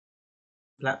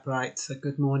Blackbright. So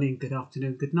good morning, good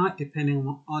afternoon, good night,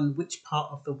 depending on which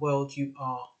part of the world you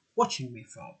are watching me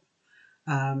from.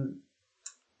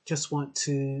 Just want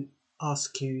to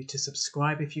ask you to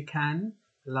subscribe if you can,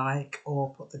 like,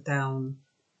 or put the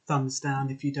thumbs down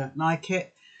if you don't like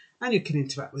it, and you can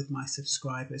interact with my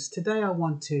subscribers. Today I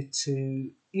wanted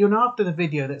to, after the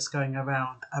video that's going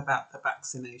around about the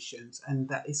vaccinations and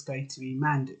that is going to be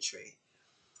mandatory,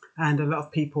 and a lot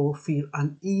of people feel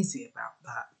uneasy about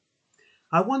that.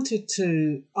 I wanted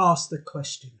to ask the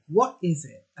question, what is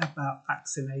it about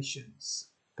vaccinations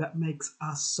that makes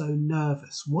us so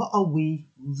nervous? What are we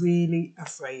really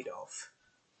afraid of?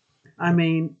 I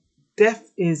mean,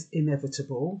 death is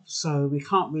inevitable, so we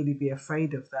can't really be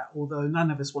afraid of that, although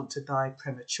none of us want to die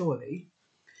prematurely.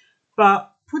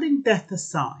 But putting death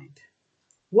aside,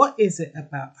 what is it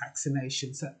about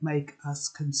vaccinations that make us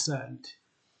concerned?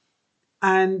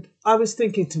 And I was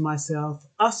thinking to myself,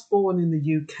 us born in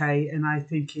the UK, and I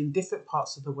think in different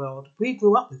parts of the world, we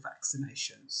grew up with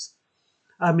vaccinations.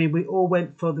 I mean, we all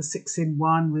went for the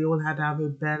 6-in-1, we all had our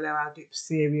rubella, our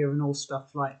diphtheria and all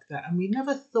stuff like that. And we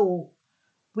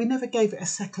never gave it a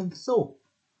second thought.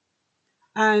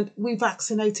 And we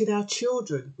vaccinated our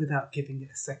children without giving it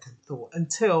a second thought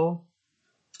until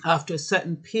after a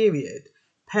certain period,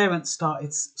 parents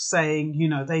started saying,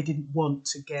 they didn't want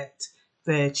to get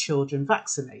their children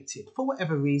vaccinated for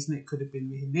whatever reason. It could have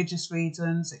been religious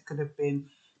reasons, it could have been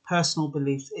personal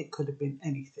beliefs, it could have been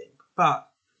anything.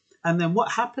 And then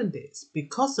what happened is,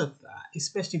 because of that,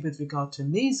 especially with regard to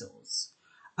measles,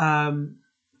 the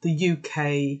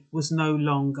UK was no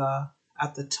longer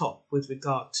at the top with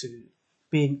regard to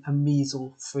being a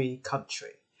measles-free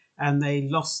country, and they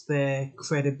lost their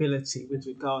credibility with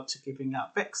regard to giving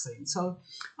out vaccines. So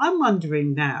I'm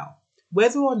wondering now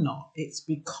whether or not it's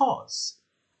because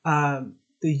the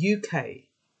UK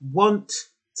want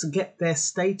to get their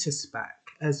status back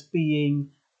as being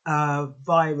a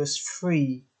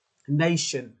virus-free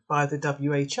nation by the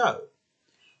WHO.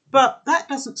 But that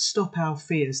doesn't stop our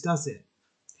fears, does it?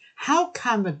 How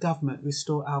can the government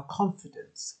restore our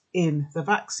confidence in the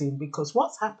vaccine? Because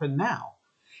what's happened now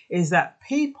is that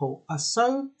people are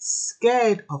so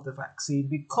scared of the vaccine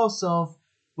because of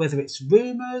whether it's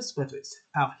rumours, whether it's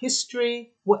our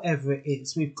history, whatever it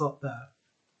is. We've got the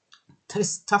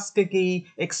Tuskegee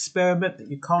experiment that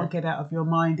you can't get out of your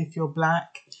mind if you're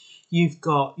black. You've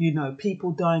got,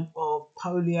 people dying of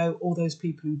polio, all those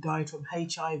people who died from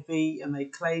HIV, and they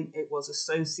claim it was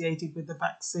associated with the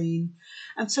vaccine.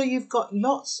 And so you've got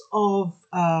lots of,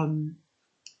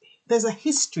 there's a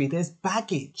history, there's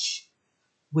baggage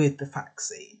with the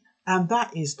vaccine. And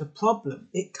that is the problem.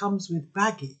 It comes with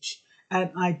baggage. And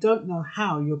I don't know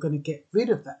how you're going to get rid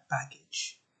of that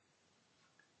baggage.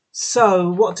 So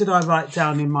what did I write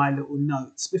down in my little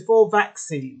notes? Before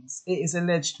vaccines, it is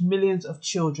alleged millions of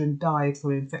children died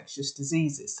from infectious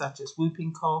diseases such as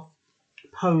whooping cough,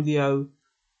 polio,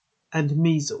 and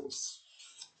measles.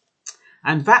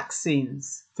 And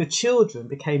vaccines for children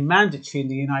became mandatory in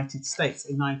the United States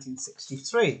in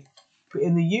 1963. But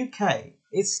in the UK,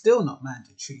 it's still not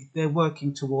mandatory. They're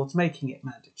working towards making it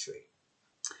mandatory.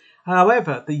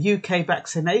 However, the UK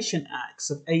Vaccination Acts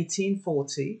of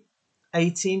 1840,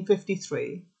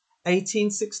 1853,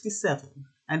 1867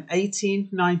 and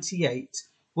 1898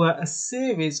 were a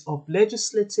series of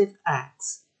legislative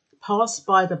acts passed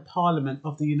by the Parliament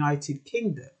of the United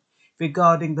Kingdom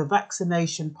regarding the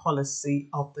vaccination policy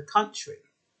of the country.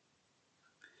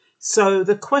 So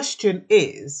the question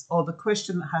is, or the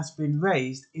question that has been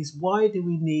raised is, why do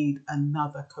we need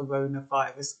another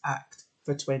Coronavirus Act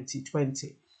for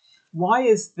 2020? Why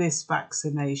is this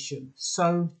vaccination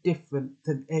so different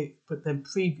than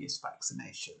previous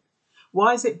vaccination?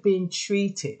 Why is it being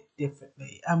treated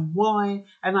differently? And why?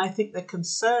 And I think the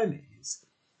concern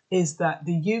is that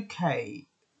the UK,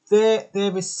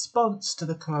 their response to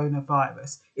the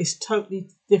coronavirus is totally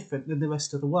different than the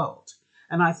rest of the world.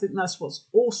 And I think that's what's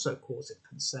also causing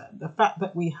concern. The fact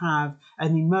that we have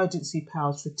an emergency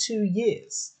powers for 2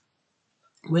 years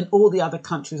when all the other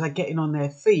countries are getting on their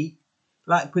feet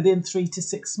like within 3 to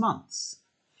 6 months.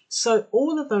 So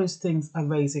all of those things are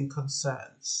raising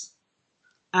concerns.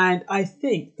 And I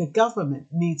think the government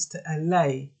needs to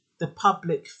allay the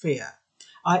public fear.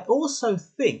 I also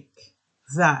think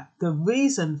that the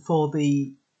reason for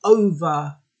the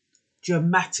over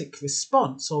dramatic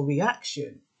response or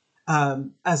reaction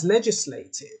as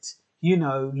legislated,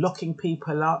 locking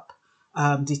people up,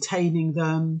 detaining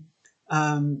them,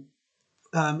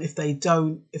 if they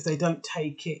don't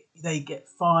take it, they get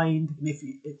fined, and if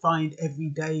you fined every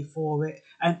day for it,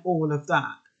 and all of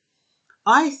that.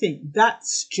 I think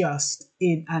that's just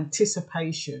in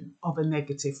anticipation of a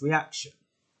negative reaction.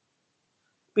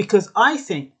 because I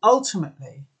think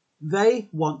ultimately they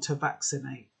want to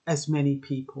vaccinate as many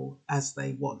people as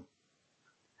they want,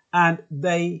 and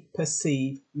they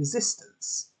perceive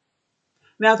resistance.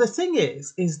 Now, the thing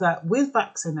is that with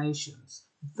vaccinations,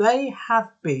 they have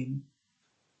been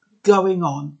going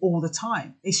on all the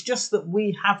time. It's just that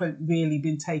we haven't really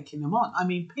been taking them on. I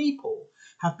mean, people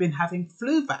have been having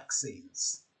flu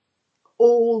vaccines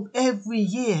every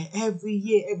year,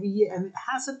 and it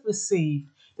hasn't received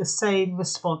the same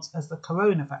response as the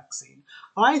corona vaccine.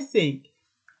 I think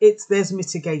there's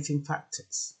mitigating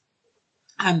factors,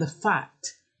 and the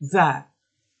fact that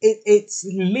it's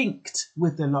linked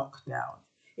with the lockdown,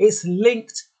 it's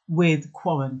linked with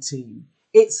quarantine,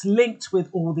 it's linked with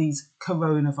all these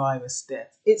coronavirus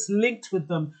deaths, it's linked with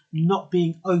them not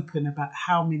being open about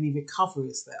how many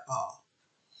recoveries there are.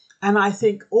 And I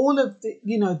think all of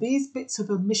these bits of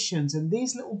omissions and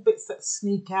these little bits that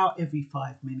sneak out every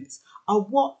 5 minutes are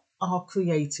what are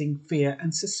creating fear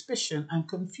and suspicion and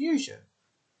confusion.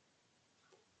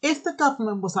 If the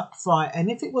government was upfront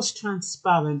and if it was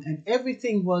transparent and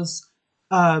everything was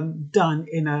done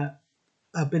in a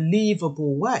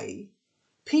believable way,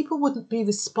 people wouldn't be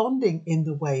responding in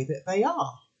the way that they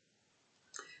are.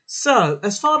 So,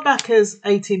 as far back as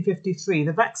 1853,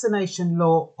 the vaccination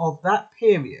law of that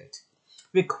period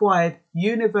required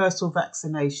universal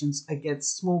vaccinations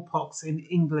against smallpox in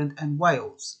England and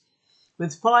Wales,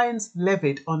 with fines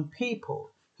levied on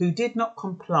people who did not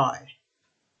comply.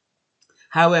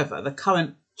 However, the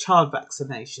current child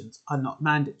vaccinations are not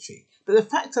mandatory. But the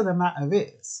fact of the matter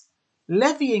is,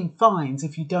 levying fines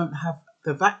if you don't have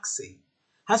the vaccine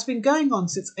has been going on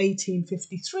since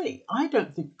 1853. I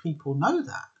don't think people know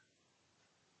that.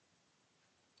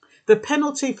 The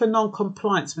penalty for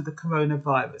non-compliance with the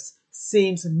coronavirus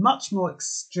seems much more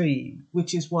extreme,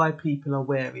 which is why people are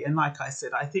wary. And like I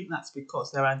said, I think that's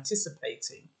because they're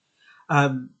anticipating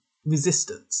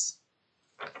resistance.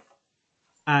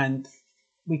 And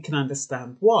we can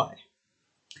understand why.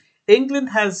 England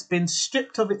has been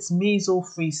stripped of its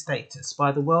measles-free status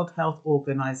by the World Health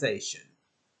Organization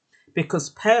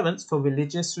because parents, for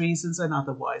religious reasons and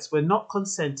otherwise, were not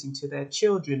consenting to their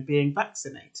children being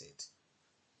vaccinated.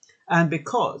 And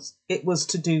because it was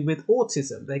to do with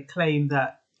autism, they claimed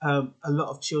that a lot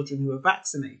of children who were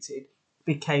vaccinated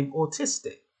became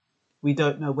autistic. We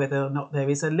don't know whether or not there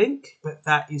is a link, but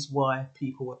that is why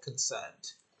people were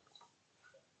concerned.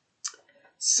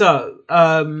 So,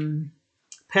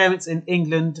 parents in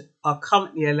England are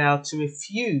currently allowed to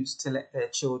refuse to let their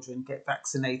children get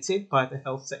vaccinated by the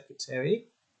Health Secretary.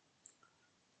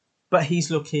 But he's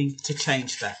looking to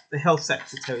change that. The Health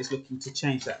Secretary is looking to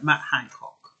change that, Matt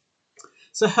Hancock.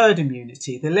 So herd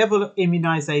immunity, the level of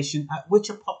immunisation at which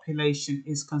a population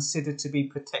is considered to be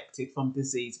protected from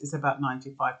disease, is about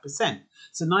 95%.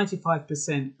 So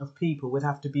 95% of people would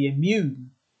have to be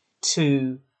immune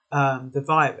to the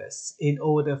virus in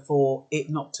order for it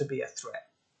not to be a threat.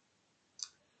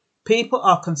 People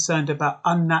are concerned about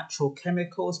unnatural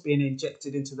chemicals being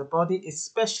injected into the body,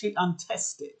 especially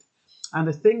untested. And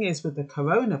the thing is with the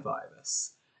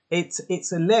coronavirus,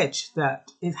 it's alleged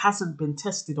that it hasn't been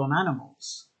tested on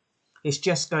animals. It's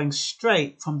just going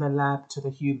straight from the lab to the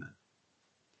human.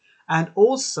 And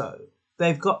also,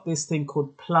 they've got this thing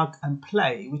called plug and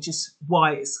play, which is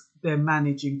why they're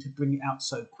managing to bring it out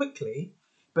so quickly.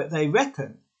 But they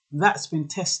reckon that's been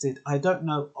tested, I don't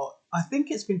know, I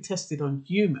think it's been tested on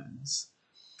humans,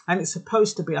 and it's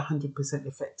supposed to be 100%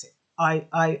 effective.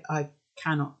 I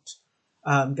cannot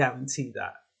guarantee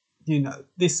that.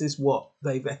 This is what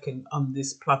they reckon on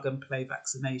this plug and play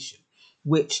vaccination,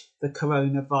 which the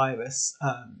coronavirus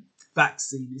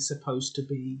vaccine is supposed to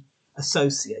be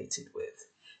associated with.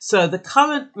 So the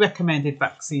current recommended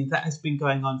vaccine that has been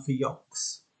going on for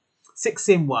yolks,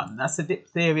 6-in-1, that's a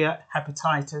diphtheria,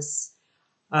 hepatitis,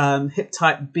 hep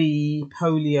type B,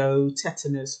 polio,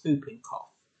 tetanus, whooping cough.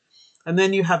 And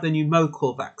then you have the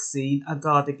pneumococcal vaccine, a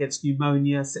guard against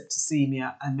pneumonia,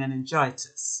 septicemia and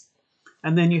meningitis.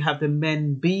 And then you have the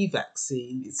Men-B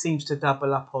vaccine. It seems to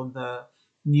double up on the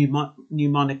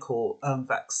pneumococcal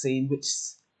vaccine,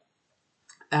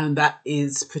 and that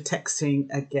is protecting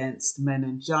against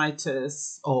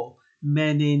meningitis or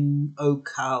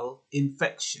meningococcal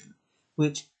infection,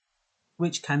 which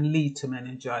can lead to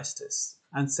meningitis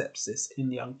and sepsis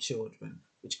in young children,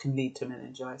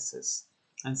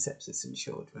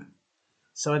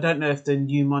 So I don't know if the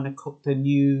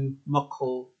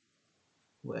pneumococcal,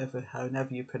 however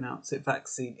you pronounce it,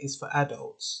 vaccine is for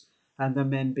adults and the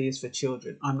Men-B is for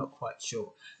children. I'm not quite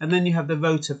sure. And then you have the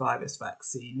rotavirus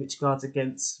vaccine, which guards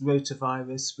against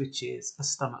rotavirus, which is a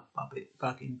stomach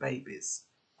bug in babies.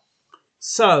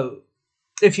 So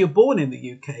if you're born in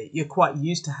the UK, you're quite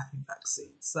used to having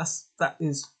vaccines. That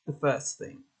is the first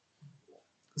thing.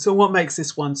 So what makes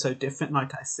this one so different?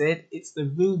 Like I said, it's the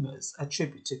rumours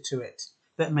attributed to it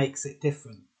that makes it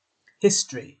different.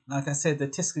 History, like I said, the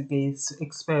Tuskegee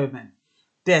experiment,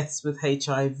 deaths with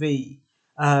HIV,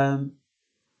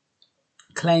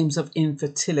 claims of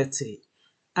infertility.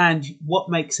 And what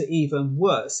makes it even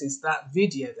worse is that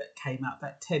video that came out,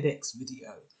 that TEDx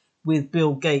video with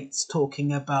Bill Gates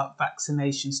talking about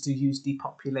vaccinations to use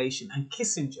depopulation. And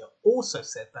Kissinger also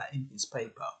said that in his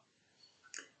paper.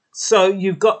 So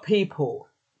you've got people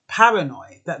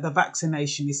paranoid that the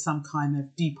vaccination is some kind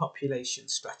of depopulation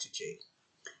strategy.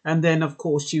 And then, of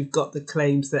course, you've got the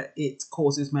claims that it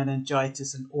causes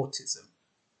meningitis and autism.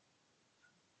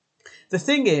 The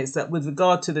thing is that with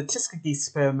regard to the Tuskegee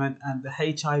experiment and the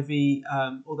HIV,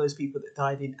 all those people that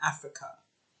died in Africa,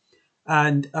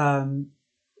 and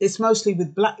it's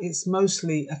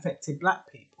mostly affected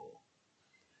black people.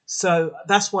 So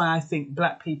that's why I think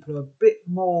black people are a bit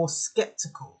more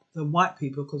skeptical than white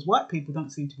people, because white people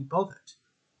don't seem to be bothered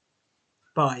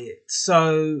by it.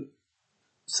 So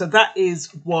that is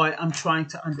why I'm trying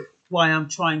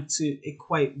to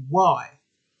equate why.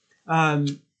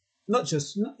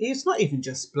 It's not even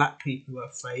just black people who are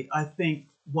afraid. I think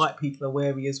white people are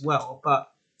wary as well,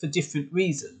 but for different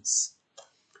reasons.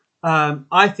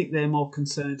 I think they're more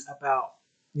concerned about,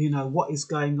 what is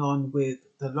going on with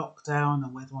the lockdown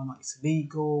and whether or not it's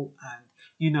legal, and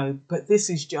but this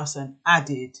is just an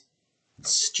added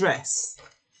stress,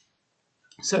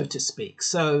 so to speak.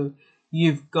 So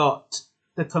you've got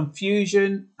the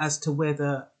confusion as to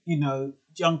whether,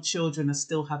 young children are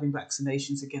still having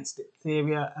vaccinations against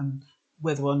diphtheria and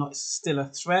whether or not it's still a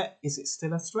threat. Is it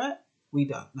still a threat? We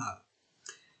don't know.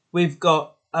 We've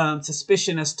got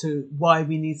suspicion as to why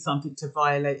we need something to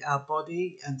violate our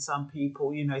body. And some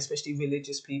people, especially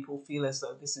religious people, feel as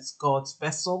though this is God's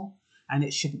vessel and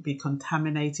it shouldn't be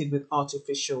contaminated with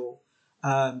artificial,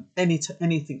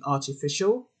 anything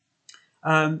artificial.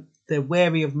 They're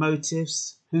wary of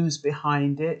motives, who's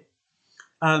behind it.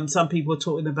 Some people are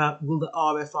talking about, will the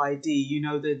RFID,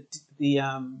 the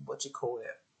what do you call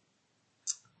it?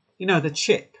 The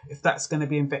chip, if that's going to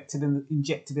be injected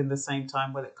in the same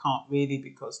time. Well, it can't really,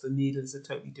 because the needle is a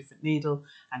totally different needle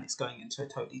and it's going into a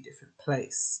totally different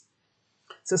place.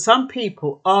 So some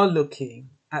people are not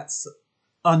looking at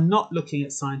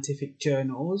scientific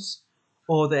journals,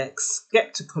 or they're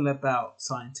skeptical about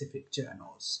scientific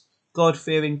journals.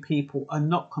 God-fearing people are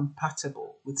not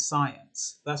compatible with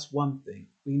science. That's one thing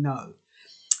we know.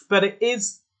 But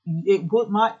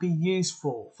might be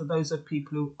useful for those of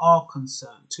people who are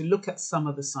concerned to look at some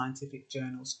of the scientific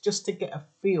journals just to get a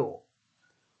feel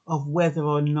of whether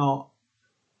or not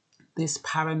this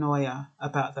paranoia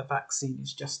about the vaccine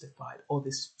is justified, or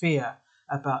this fear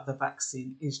about the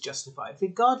vaccine is justified,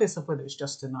 regardless of whether it's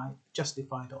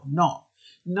justified or not.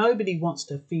 Nobody wants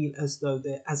to feel as though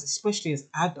especially as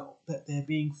adult, that they're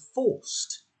being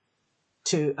forced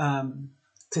to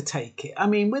take it. I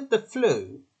mean, with the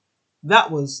flu,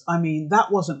 that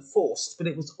wasn't forced, but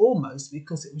it was almost,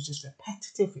 because it was just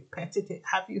repetitive.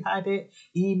 Have you had it?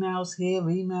 Emails here,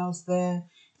 emails there.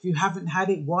 If you haven't had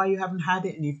it, why you haven't had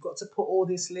it, and you've got to put all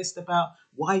this list about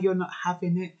why you're not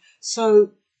having it.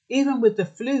 So even with the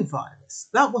flu virus,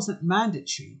 that wasn't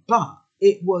mandatory, but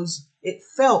it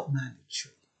felt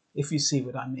mandatory, if you see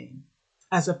what I mean,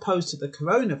 as opposed to the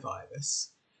coronavirus.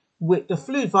 The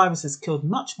flu virus has killed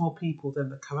much more people than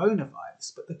the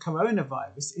coronavirus, but the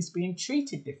coronavirus is being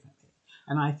treated differently.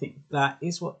 And I think that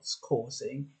is what's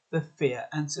causing the fear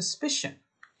and suspicion.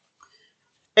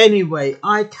 Anyway,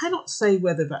 I cannot say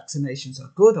whether vaccinations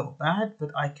are good or bad, but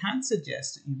I can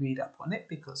suggest that you read up on it,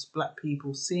 because black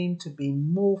people seem to be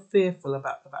more fearful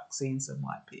about the vaccines than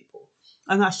white people.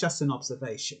 And that's just an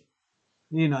observation.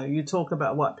 You talk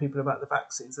about white people about the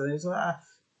vaccines, and it's like,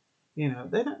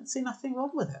 they don't see nothing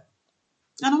wrong with it.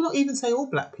 And I'm not even saying all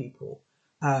black people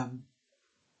have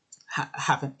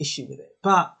an issue with it,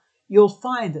 but you'll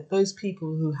find that those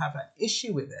people who have an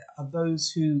issue with it are those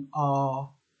who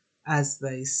are, as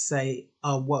they say,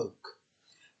 are woke.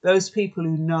 Those people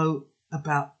who know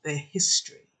about their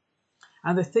history.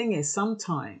 And the thing is,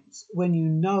 sometimes when you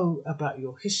know about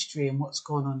your history and what's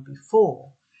gone on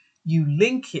before, you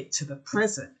link it to the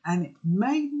present, and it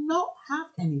may not have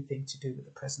anything to do with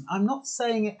the present. I'm not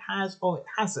saying it has or it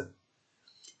hasn't,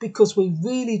 because we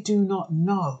really do not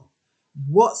know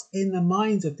what's in the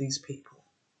minds of these people.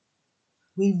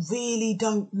 We really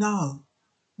don't know.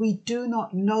 We do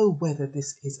not know whether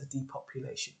this is a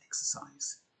depopulation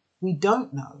exercise. We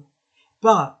don't know.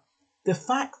 But the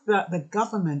fact that the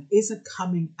government isn't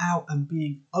coming out and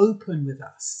being open with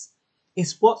us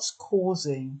is what's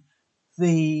causing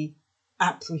the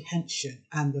apprehension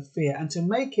and the fear, and to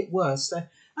make it worse. So,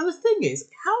 and the thing is,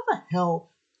 how the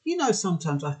hell,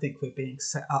 sometimes I think we're being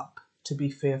set up to be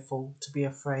fearful, to be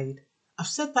afraid. I've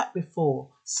said that before.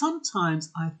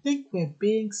 Sometimes I think we're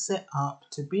being set up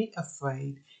to be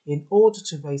afraid in order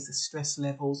to raise the stress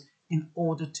levels, in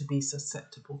order to be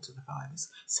susceptible to the virus.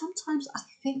 Sometimes I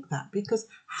think that, because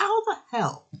how the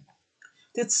hell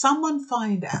did someone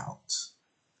find out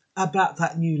about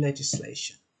that new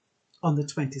legislation on the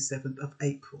 27th of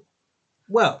April?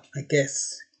 Well, I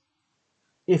guess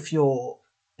if you're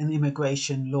an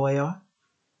immigration lawyer,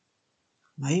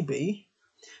 maybe.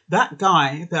 That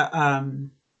guy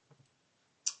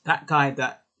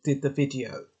that did the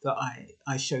video that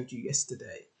I showed you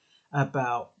yesterday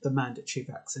about the mandatory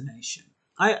vaccination,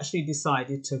 I actually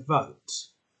decided to vote.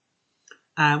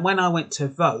 And when I went to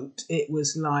vote, it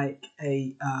was like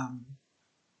a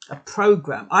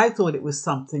program. I thought it was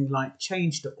something like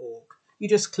change.org. You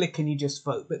just click and you just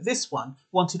vote. But this one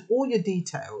wanted all your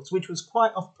details, which was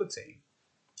quite off-putting,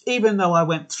 even though I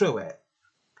went through it.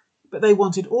 But they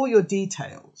wanted all your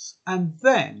details. And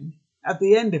then at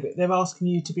the end of it, they're asking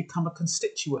you to become a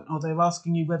constituent, or they're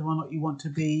asking you whether or not you want to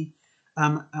be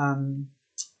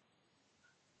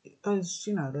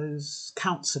those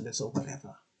councillors or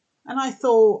whatever. And I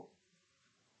thought,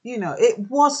 it's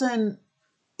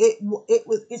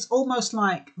almost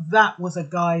like that was a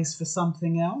guise for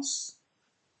something else,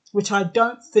 which I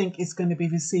don't think is going to be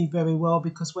received very well,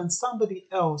 because when somebody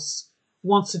else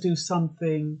wants to do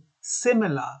something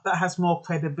similar that has more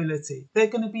credibility, they're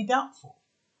going to be doubtful.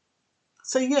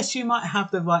 So yes, you might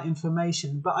have the right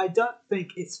information, but I don't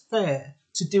think it's fair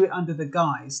to do it under the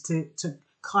guise to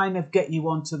kind of get you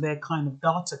onto their kind of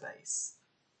database.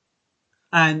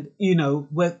 And,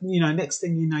 next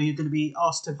thing you know, you're going to be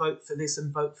asked to vote for this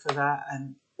and vote for that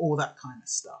and all that kind of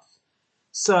stuff.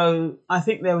 So I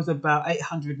think there was about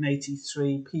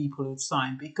 883 people who've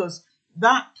signed, because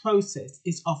that process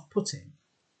is off-putting.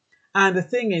 And the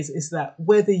thing is that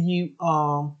whether you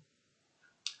are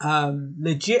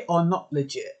legit or not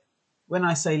legit, when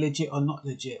I say legit or not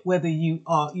legit, whether you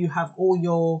have all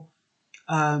your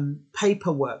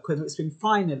paperwork, whether it's been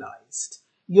finalised,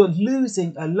 you're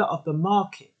losing a lot of the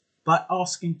market by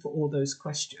asking for all those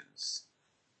questions.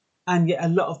 And yet a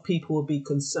lot of people will be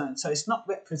concerned. So it's not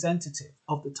representative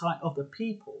of the type of the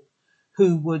people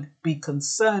who would be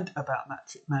concerned about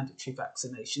mandatory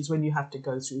vaccinations when you have to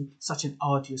go through such an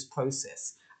arduous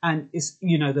process. And it's,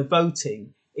 the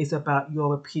voting is about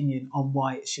your opinion on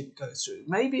why it shouldn't go through.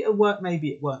 Maybe it'll work, maybe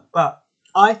it won't. But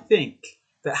I think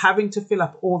that having to fill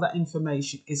up all that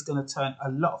information is going to turn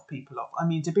a lot of people off. I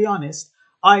mean, to be honest,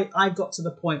 I got to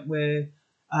the point where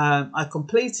I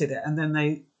completed it, and then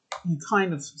you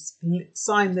kind of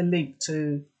sign the link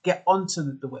to get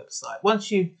onto the website. Once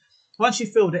you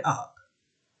filled it up,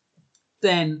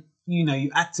 then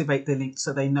you activate the link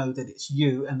so they know that it's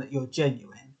you and that you're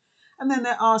genuine. And then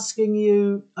they're asking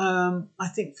you, I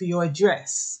think, for your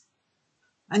address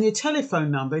and your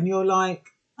telephone number, and you're like,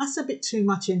 that's a bit too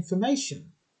much information.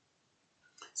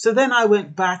 So then I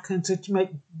went back and to make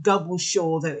double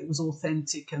sure that it was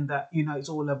authentic and that, it's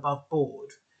all above board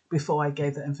before I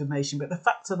gave that information. But the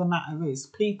fact of the matter is,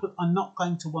 people are not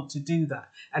going to want to do that.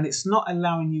 And it's not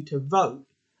allowing you to vote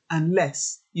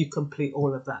unless you complete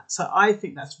all of that. So I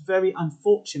think that's very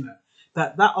unfortunate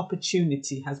that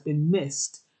opportunity has been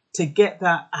missed to get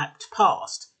that act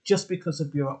passed just because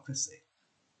of bureaucracy.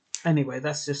 Anyway,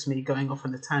 that's just me going off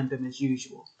on a tandem as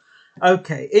usual.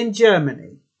 Okay, in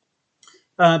Germany,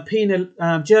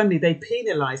 Germany, they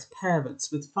penalise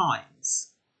parents with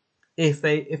fines if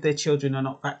their children are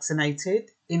not vaccinated.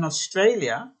 In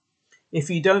Australia, if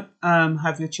you don't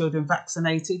have your children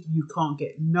vaccinated, you can't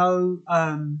get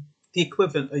the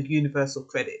equivalent of universal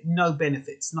credit, no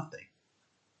benefits, nothing.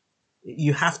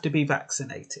 You have to be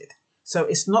vaccinated. So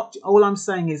it's not, all I'm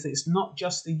saying is it's not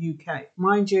just the UK.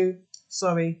 Mind you,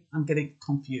 sorry, I'm getting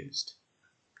confused.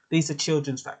 These are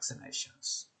children's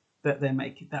vaccinations that they're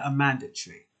making, that are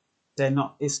mandatory.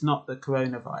 It's not the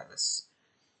coronavirus,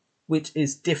 which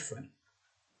is different.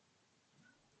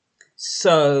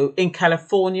 So in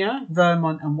California,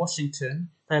 Vermont and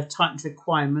Washington, they have tightened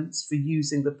requirements for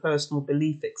using the personal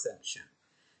belief exemption.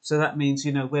 So that means,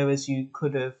 whereas you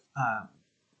could have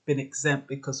been exempt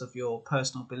because of your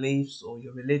personal beliefs or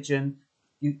your religion,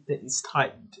 it's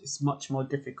tightened. It's much more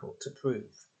difficult to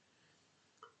prove.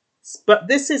 But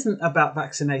this isn't about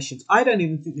vaccinations. I don't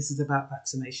even think this is about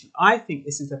vaccination. I think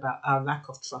this is about our lack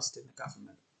of trust in the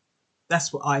government.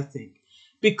 That's what I think.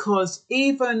 Because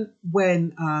even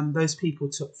when those people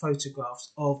took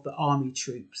photographs of the army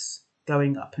troops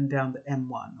going up and down the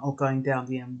M1 or going down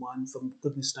the M1 from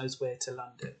goodness knows where to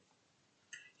London.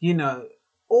 You know,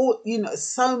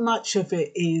 so much of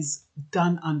it is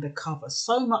done undercover.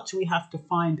 So much we have to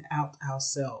find out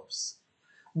ourselves.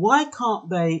 Why can't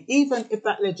they, even if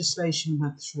that legislation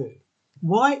went through,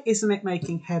 why isn't it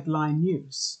making headline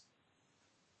news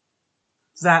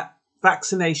that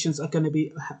vaccinations are going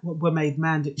to were made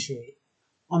mandatory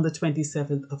on the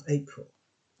 27th of April?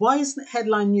 Why isn't it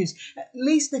headline news? At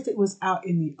least if it was out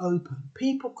in the open,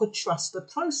 people could trust the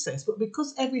process. But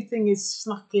because everything is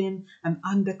snuck in and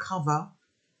undercover,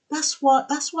 that's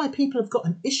why people have got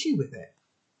an issue with it.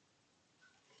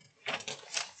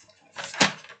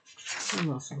 What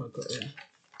else have I got here?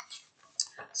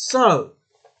 So,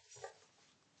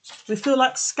 we feel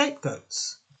like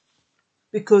scapegoats.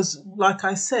 Because, like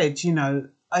I said, you know,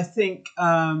 I think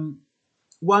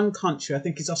one country, I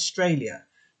think it's Australia,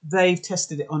 they've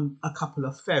tested it on a couple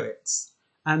of ferrets.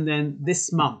 And then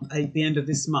this month, at the end of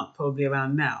this month, probably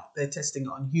around now, they're testing it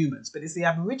on humans. But it's the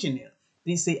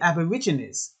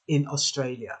Aborigines in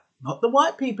Australia, not the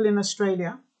white people in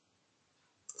Australia,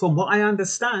 from what I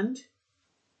understand.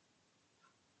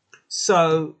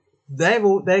 So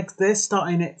they're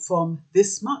starting it from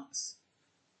this month.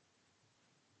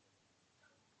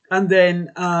 And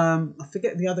then I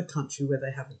forget the other country where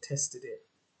they haven't tested it.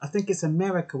 I think it's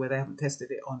America where they haven't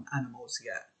tested it on animals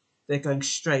yet. They're going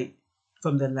straight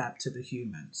from the lab to the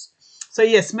humans. So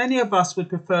yes, many of us would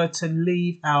prefer to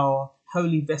leave our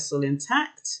holy vessel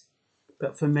intact,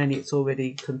 but for many it's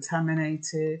already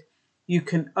contaminated. You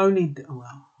can only,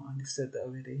 well, I said that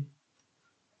already.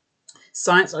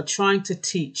 Science are trying to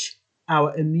teach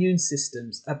our immune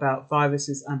systems about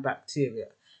viruses and bacteria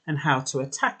and how to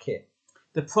attack it.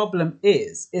 The problem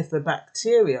is, if the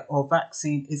bacteria or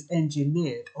vaccine is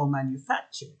engineered or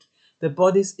manufactured, the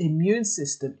body's immune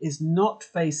system is not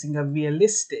facing a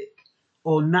realistic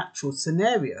or natural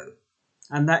scenario,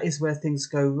 and that is where things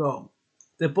go wrong.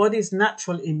 The body's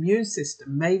natural immune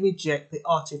system may reject the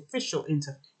artificial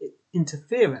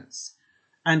interference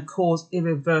and cause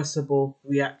irreversible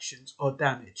reactions or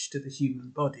damage to the human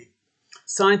body.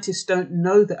 Scientists don't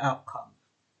know the outcome,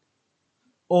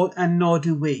 and nor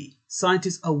do we.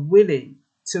 Scientists are willing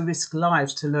to risk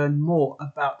lives to learn more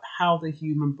about how the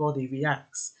human body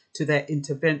reacts to their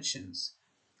interventions.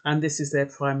 And this is their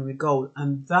primary goal.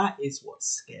 And that is what's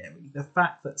scary. The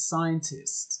fact that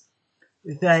scientists,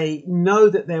 they know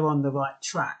that they're on the right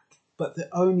track, but the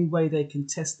only way they can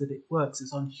test that it works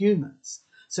is on humans.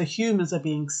 So humans are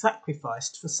being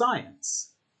sacrificed for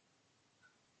science,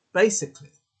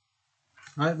 basically.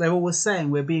 Right? They're always saying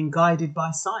we're being guided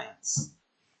by science.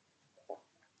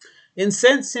 In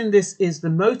sensing this is the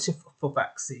motive for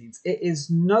vaccines, it is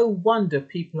no wonder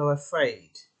people are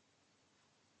afraid.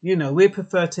 You know, we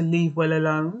prefer to leave well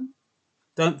alone.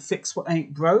 Don't fix what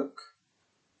ain't broke.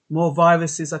 More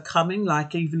viruses are coming,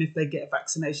 like even if they get a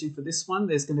vaccination for this one,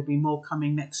 there's going to be more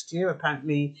coming next year.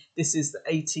 Apparently, this is the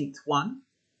 18th one,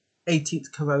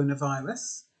 18th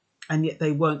coronavirus. And yet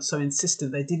they weren't so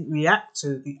insistent. They didn't react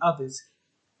to the others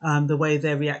the way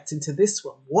they're reacting to this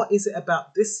one. What is it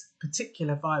about this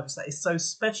particular virus that is so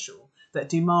special, that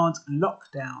demands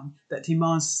lockdown, that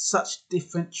demands such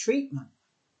different treatment?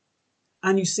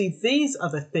 And you see, these are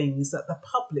the things that the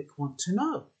public want to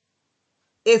know.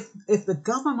 If the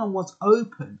government was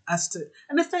open as to,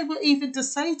 and if they were even to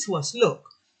say to us, look,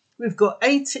 we've got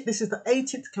this is the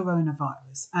 18th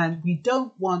coronavirus, and we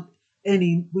don't want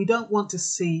to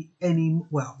see any,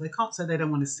 well, they can't say they don't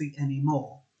want to see any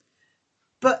more.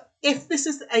 But if this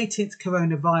is the 18th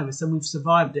coronavirus and we've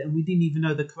survived it and we didn't even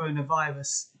know the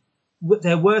coronavirus,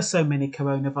 there were so many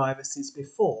coronaviruses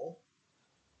before,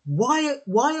 why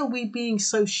are we being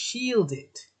so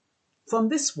shielded from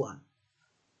this one?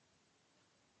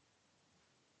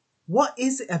 What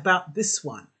is it about this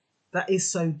one that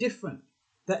is so different,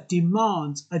 that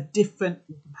demands a different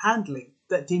handling,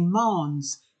 that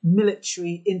demands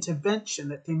military intervention,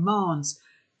 that demands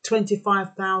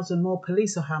 25,000 more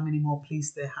police, or how many more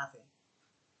police they're having,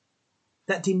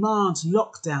 that demands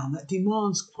lockdown, that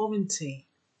demands quarantine,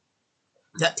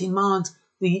 that demands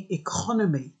the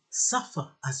economy suffer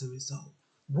as a result?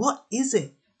 What is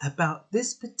it about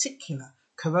this particular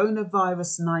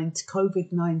coronavirus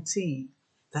COVID-19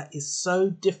 that is so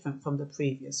different from the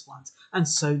previous ones, and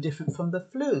so different from the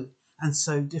flu, and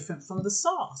so different from the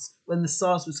SARS? When the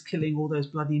SARS was killing all those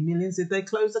bloody millions, did they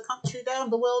close the country down,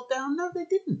 the world down? No, they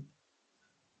didn't.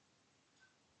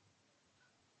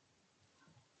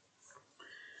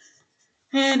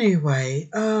 Anyway,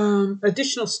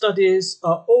 additional studies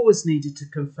are always needed to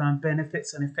confirm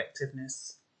benefits and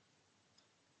effectiveness.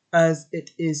 as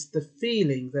it is the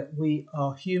feeling that we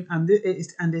are human, and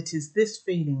it is this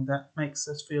feeling that makes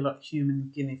us feel like human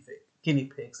guinea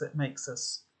pigs, that makes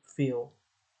us feel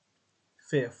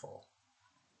fearful.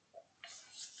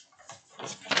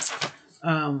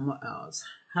 What else?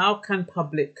 How can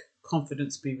public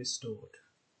confidence be restored?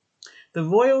 The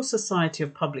Royal Society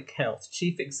of Public Health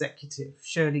Chief Executive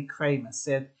Shirley Kramer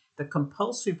said the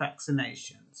compulsory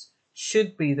vaccinations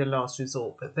should be the last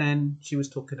resort, but then she was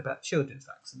talking about children's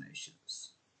vaccinations.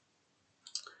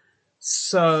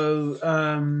 So,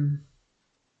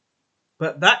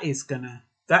 but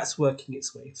that's working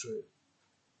its way through.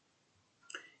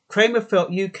 Kramer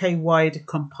felt UK-wide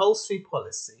compulsory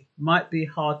policy might be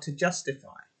hard to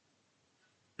justify,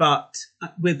 but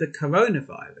with the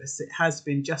coronavirus, it has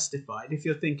been justified. If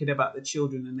you're thinking about the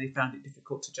children and they found it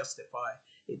difficult to justify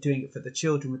doing it for the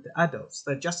children with the adults,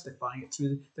 they're justifying it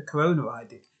through the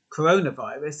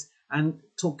coronavirus and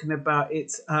talking about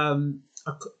it's an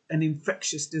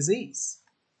infectious disease.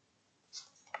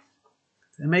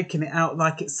 They're making it out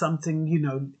like it's something, you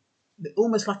know,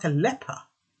 almost like a leper.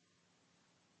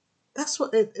 That's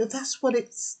what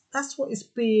it's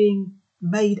being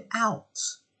made out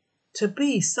to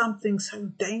be, something so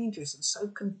dangerous and so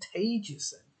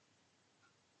contagious, and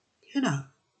you know,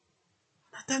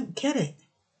 I don't get it.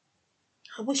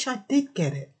 I wish I did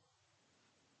get it.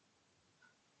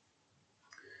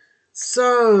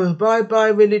 So, bye-bye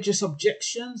religious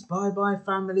objections, bye-bye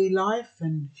family life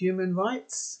and human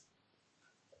rights.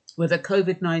 Whether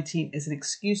COVID-19 is an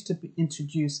excuse to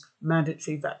introduce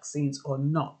mandatory vaccines or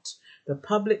not, the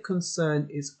public concern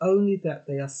is only that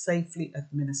they are safely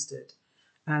administered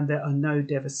and there are no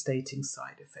devastating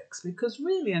side effects. Because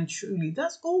really and truly,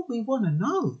 that's all we want to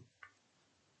know.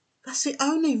 That's the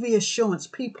only reassurance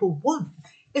people want.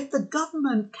 If the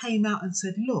government came out and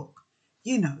said, look,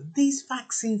 you know, these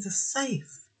vaccines are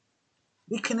safe.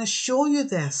 We can assure you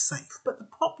they're safe. But the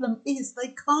problem is they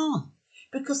can't,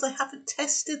 because they haven't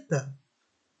tested them.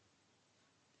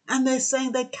 And they're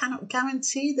saying they cannot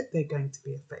guarantee that they're going to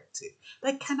be effective.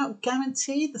 They cannot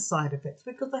guarantee the side effects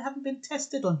because they haven't been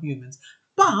tested on humans.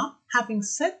 But having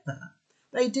said that,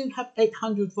 they do have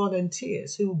 800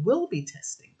 volunteers who will be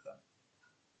testing them.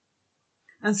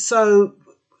 And so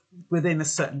within a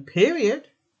certain period,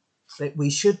 that we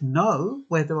should know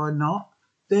whether or not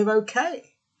they're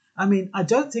okay. I mean, I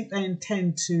don't think they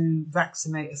intend to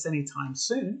vaccinate us anytime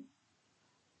soon,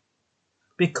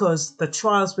 because the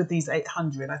trials with these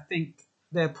 800, I think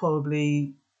they'll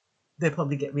probably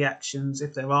get reactions,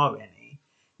 if there are any,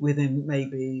 within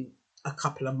maybe a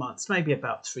couple of months, maybe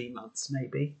about 3 months,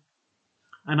 maybe.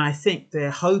 And I think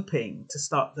they're hoping to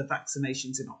start the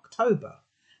vaccinations in October.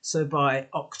 So by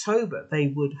October, they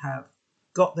would have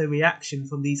got the reaction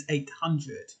from these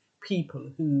 800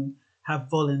 people who have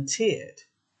volunteered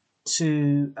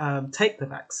to take the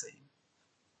vaccine,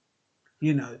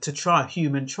 you know, to try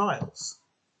human trials.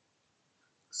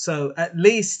 So at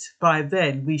least by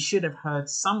then we should have heard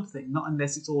something, not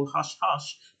unless it's all hush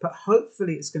hush, but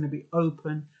hopefully it's going to be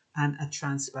open and a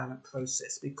transparent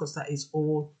process, because that is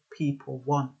all people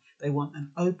want. They want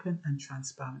an open and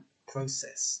transparent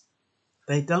process.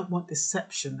 They don't want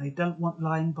deception. They don't want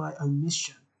lying by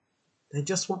omission. They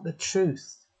just want the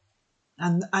truth.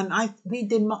 And we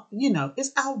demand, you know,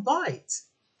 it's our right.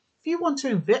 If you want to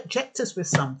inject us with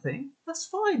something, that's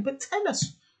fine, but tell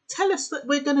us that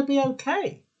we're going to be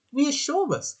okay.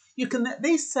 Reassure us. You can at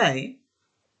least say,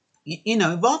 you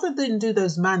know, rather than do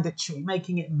those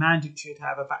making it mandatory to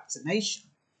have a vaccination,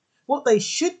 what they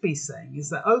should be saying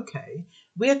is that, okay,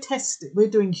 we're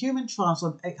doing human trials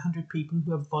on 800 people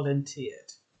who have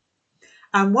volunteered.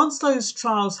 And once those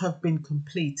trials have been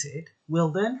completed,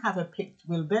 we'll then have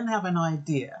an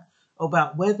idea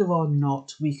about whether or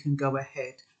not we can go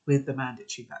ahead with the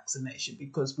mandatory vaccination,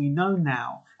 because we know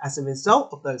now, as a result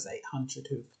of those 800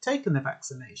 who've taken the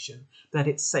vaccination, that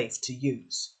it's safe to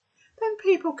use. Then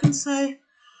people can say,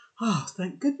 oh,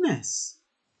 thank goodness.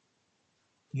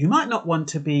 You might not want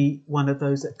to be one of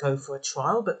those that go for a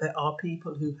trial, but there are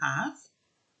people who have.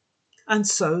 And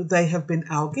so they have been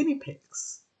our guinea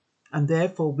pigs. And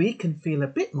therefore we can feel a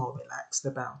bit more relaxed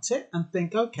about it and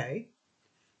think, okay,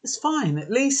 it's fine.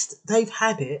 At least they've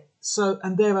had it,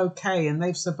 and they're okay and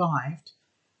they've survived.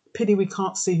 Pity we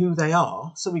can't see who they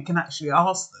are, so we can actually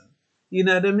ask them. You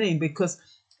know what I mean? Because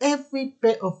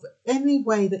any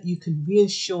way that you can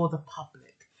reassure the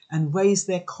public and raise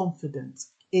their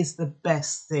confidence is the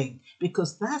best thing,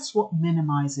 because that's what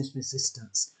minimizes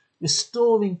resistance,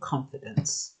 restoring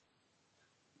confidence.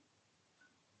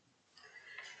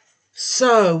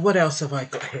 So what else have I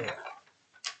got here?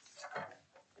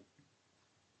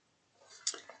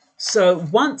 So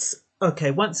once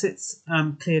Okay, once it's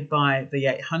cleared by the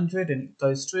 800 and it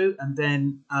goes through, and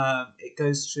then it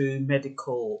goes through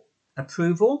medical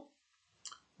approval.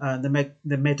 The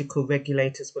medical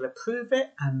regulators will approve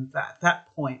it, and at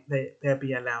that point they'll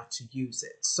be allowed to use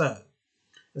it. So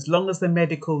as long as the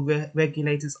medical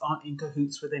regulators aren't in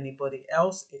cahoots with anybody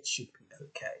else, it should be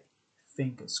okay.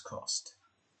 Fingers crossed.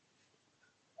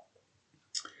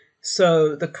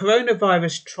 So the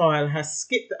coronavirus trial has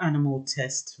skipped the animal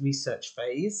test research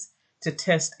phase to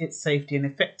test its safety and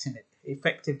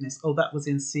effectiveness. Oh, that was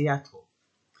in Seattle.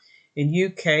 In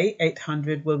UK,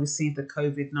 800 will receive the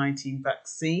COVID-19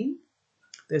 vaccine.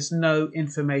 There's no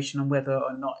information on whether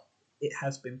or not it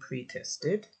has been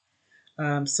pre-tested.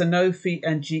 Sanofi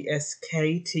and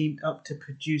GSK teamed up to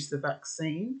produce the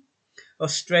vaccine.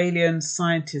 Australian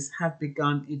scientists have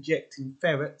begun injecting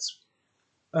ferrets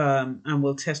and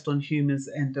will test on humans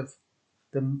at the end of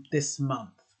this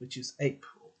month, which is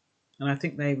April. And I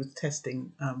think they were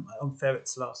testing on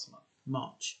ferrets last month,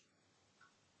 March.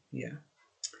 Yeah.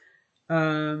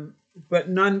 But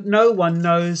no one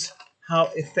knows how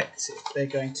effective they're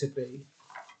going to be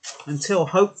until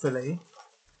hopefully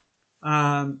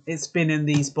it's been in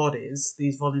these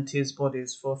volunteers'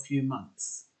 bodies for a few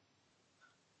months.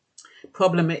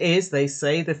 Problem is, they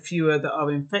say, the fewer that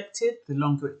are infected, the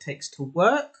longer it takes to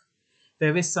work.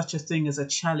 There is such a thing as a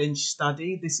challenge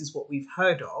study. This is what we've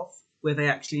heard of, where they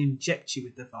actually inject you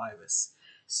with the virus.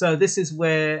 So this is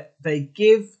where they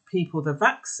give people the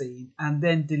vaccine and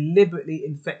then deliberately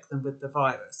infect them with the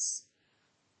virus.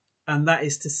 And that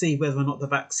is to see whether or not the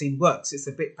vaccine works. It's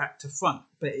a bit back to front,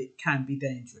 but it can be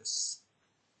dangerous.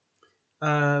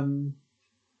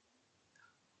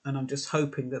 And I'm just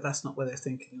hoping that that's not what they're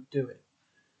thinking of doing.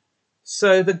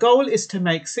 So the goal is to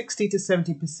make 60 to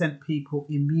 70% people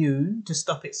immune to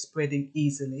stop it spreading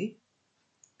easily.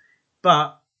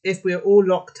 But if we're all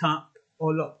locked up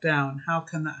or locked down, how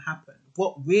can that happen?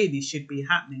 What really should be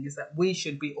happening is that we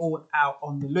should be all out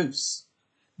on the loose.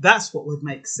 That's what would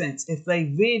make sense. If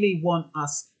they really want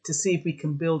us to see if we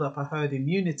can build up a herd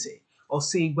immunity or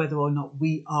see whether or not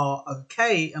we are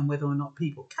okay and whether or not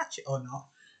people catch it or not,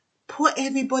 put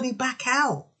everybody back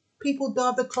out. People die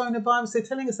of the coronavirus. They're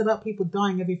telling us about people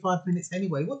dying every 5 minutes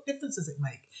anyway. What difference does it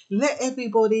make? Let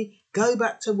everybody go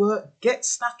back to work, get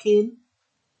stuck in.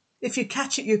 If you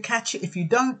catch it, you catch it. If you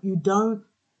don't, you don't.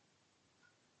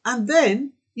 And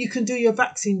then you can do your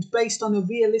vaccines based on a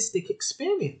realistic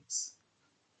experience.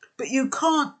 But you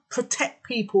can't protect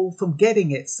people from getting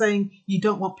it, saying you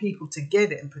don't want people to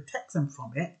get it and protect them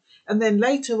from it. And then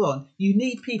later on, you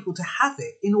need people to have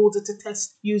it in order to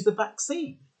use the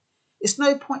vaccine. It's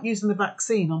no point using the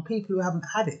vaccine on people who haven't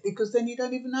had it, because then you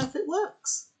don't even know if it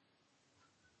works.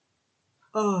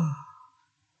 Oh,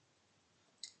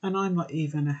 and I'm not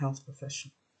even a health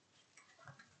professional.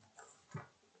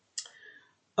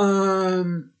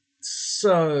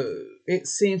 So it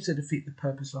seems to defeat the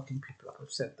purpose locking people up.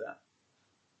 I've said that.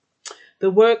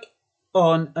 The work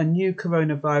on a new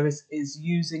coronavirus is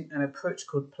using an approach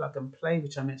called plug and play,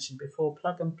 which I mentioned before.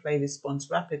 Plug and play responds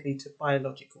rapidly to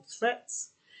biological threats.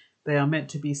 They are meant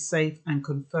to be safe and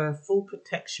confer full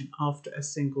protection after a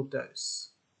single dose,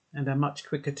 and are much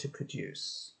quicker to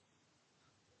produce.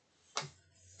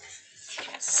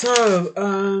 So,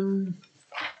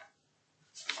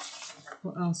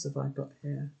 what else have I got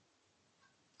here?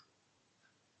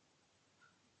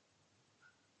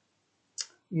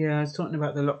 Yeah, I was talking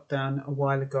about the lockdown a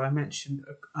while ago. I mentioned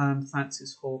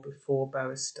Francis Hall before,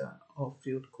 barrister of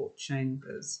Field Court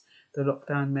Chambers. The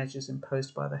lockdown measures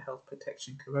imposed by the Health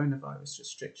Protection Coronavirus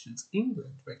Restrictions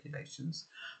England regulations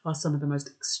are some of the most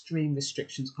extreme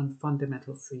restrictions on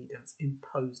fundamental freedoms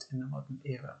imposed in the modern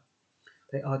era.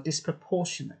 They are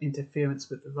disproportionate interference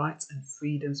with the rights and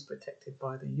freedoms protected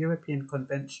by the European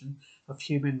Convention of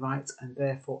Human Rights and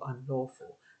therefore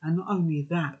unlawful. And not only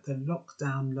that, the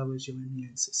lockdown lowers your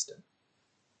immune system.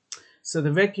 So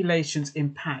the regulations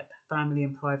impact family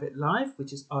and private life,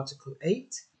 which is Article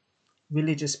 8,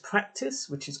 religious practice,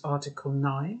 which is Article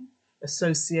 9,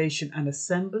 association and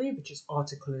assembly, which is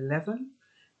Article 11,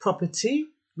 property,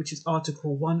 which is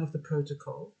Article 1 of the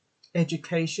protocol,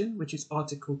 education, which is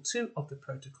Article 2 of the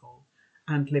protocol,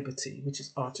 and liberty, which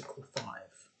is Article 5.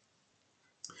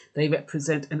 They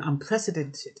represent an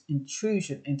unprecedented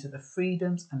intrusion into the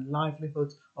freedoms and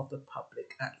livelihoods of the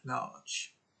public at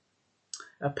large.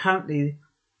 Apparently,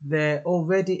 there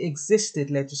already existed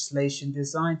legislation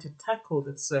designed to tackle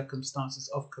the circumstances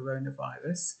of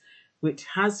coronavirus, which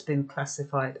has been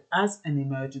classified as an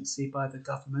emergency by the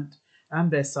government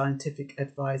and their scientific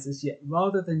advisors, yet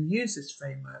rather than use this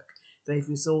framework, they've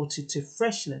resorted to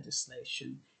fresh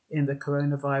legislation in the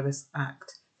Coronavirus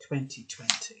Act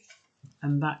 2020.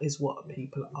 And that is what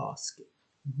people ask.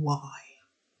 Why?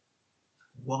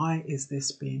 Why is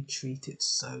this being treated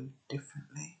so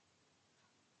differently?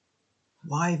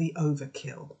 Why the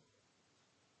overkill?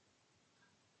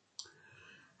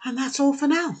 And that's all for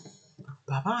now.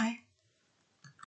 Bye-bye.